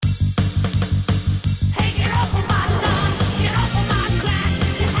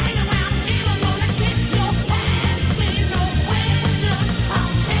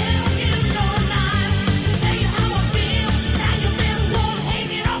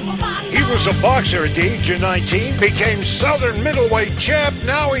was a boxer at the age of 19, became Southern middleweight champ.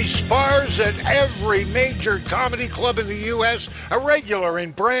 Now he spars at every major comedy club in the U.S., a regular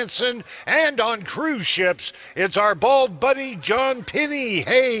in Branson, and on cruise ships. It's our bald buddy, John Pinney.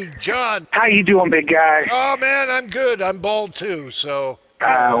 Hey, John. How you doing, big guy? Oh, man, I'm good. I'm bald, too, so...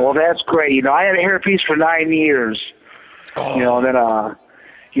 Well, that's great. You know, I had a hairpiece for 9 years. Oh. You know, then,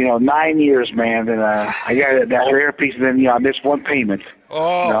 9 years, man. Then I got that hairpiece, and then, I missed one payment.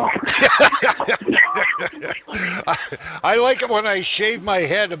 Oh. No. I like it when I shave my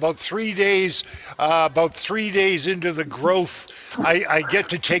head about 3 days into the growth. I get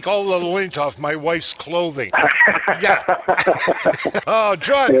to take all the lint off my wife's clothing. Yeah. Oh,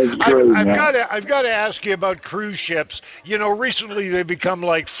 John, I've got to ask you about cruise ships. You know, recently they become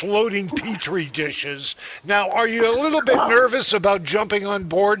like floating petri dishes. Now, are you a little bit nervous about jumping on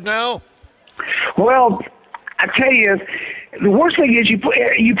board now? Well, I tell you, the worst thing is you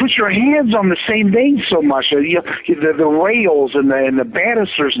put your hands on the same thing so much. The rails and the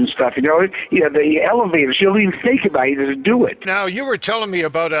banisters and stuff. The elevators. You don't even think about it. You just do it. Now, you were telling me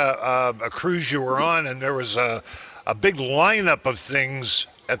about a cruise you were on, and there was a big lineup of things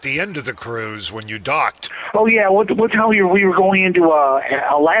at the end of the cruise when you docked. Oh yeah, what time we were going into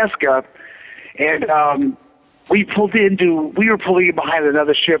Alaska, and we were pulling in behind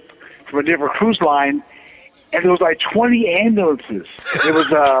another ship from a different cruise line. And there was like 20 ambulances. It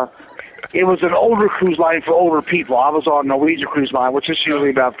was an older cruise line for older people. I was on Norwegian Cruise Line, which is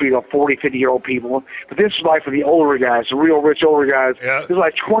usually about 40, 50-year-old people. But this was like for the older guys, the real rich older guys. Yeah. There's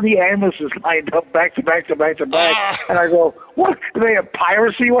like 20 ambulances lined up back to back to back to back. And I go, what? Do they have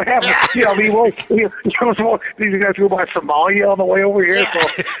piracy? What happened? These guys go by Somalia on the way over here. So,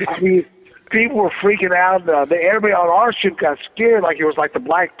 people were freaking out. Everybody on our ship got scared like it was like the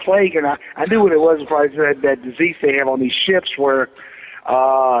Black Plague, and I knew what it was. Probably that disease they have on these ships where,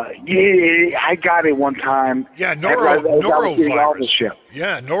 I got it one time. Yeah, norovirus.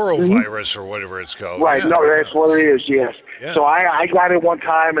 Yeah, norovirus or whatever it's called. Right, yeah. No, that's what it is, yes. Yeah. So I got it one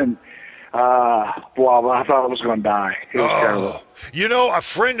time, and, I thought I was going to die. It was terrible. You know, a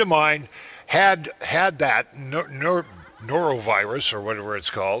friend of mine had that norovirus or whatever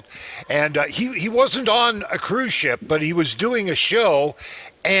it's called, and he wasn't on a cruise ship, but he was doing a show,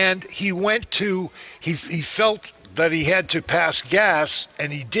 and he felt that he had to pass gas,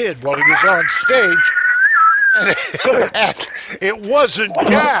 and he did while he was on stage, and it wasn't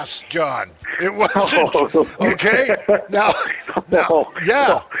gas, John. It wasn't. Okay? Now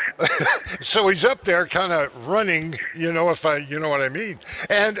yeah. So he's up there kind of running, you know what I mean.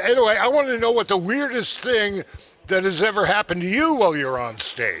 And anyway, I want to know what the weirdest thing that has ever happened to you while you're on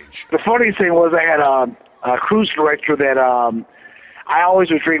stage. The funny thing was I had a cruise director that I always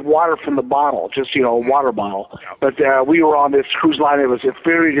would drink water from the bottle, just, a water bottle. But we were on this cruise line that was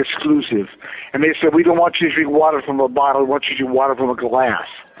very exclusive. And they said, we don't want you to drink water from a bottle, we want you to drink water from a glass.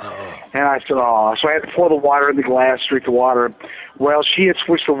 Oh. And I said, oh. So I had to pour the water in the glass, drink the water. Well, she had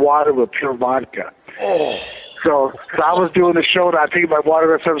switched the water with pure vodka. Oh. So I was doing the show, and I picked my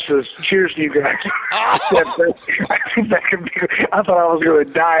water up and says, cheers to you guys. I thought I was going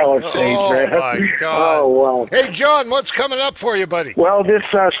to die on stage, man. Oh, my God. Oh, wow. Hey, John, what's coming up for you, buddy? Well, this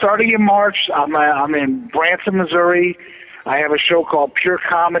starting in March, I'm in Branson, Missouri. I have a show called Pure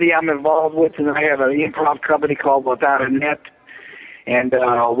Comedy I'm involved with, and I have an improv company called Without a Net. And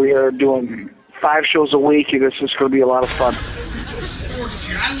we are doing 5 shows a week, and this is going to be a lot of fun. Sports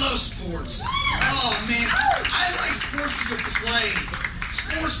here. I love sports. Oh, man. I like sports you can play.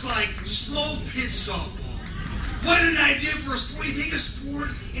 Sports like slow pitch softball. What an idea for a sport. You take a sport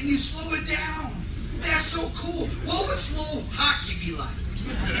and you slow it down. That's so cool. What would slow hockey be like?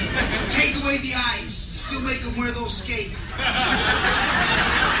 Take away the ice. Still make them wear those skates.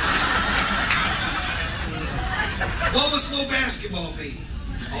 What would slow basketball be?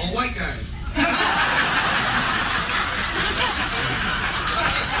 All white guys.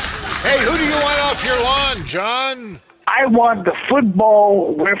 Hey, who do you want off your lawn, John? I want the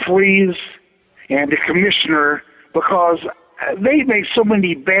football referees and the commissioner because they make so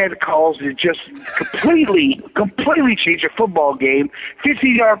many bad calls that just completely change a football game.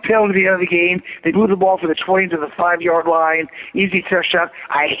 50-yard penalty at the end of the game. They move the ball from the 20 to the 5-yard line. Easy touchdown.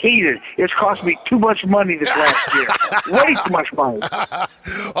 I hate it. It's cost me too much money this last year. Way too much money.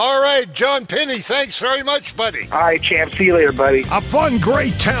 All right, John Pinney, thanks very much, buddy. All right, champ. See you later, buddy. A fun,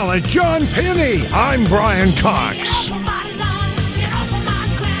 great talent, John Pinney. I'm Brian Cox.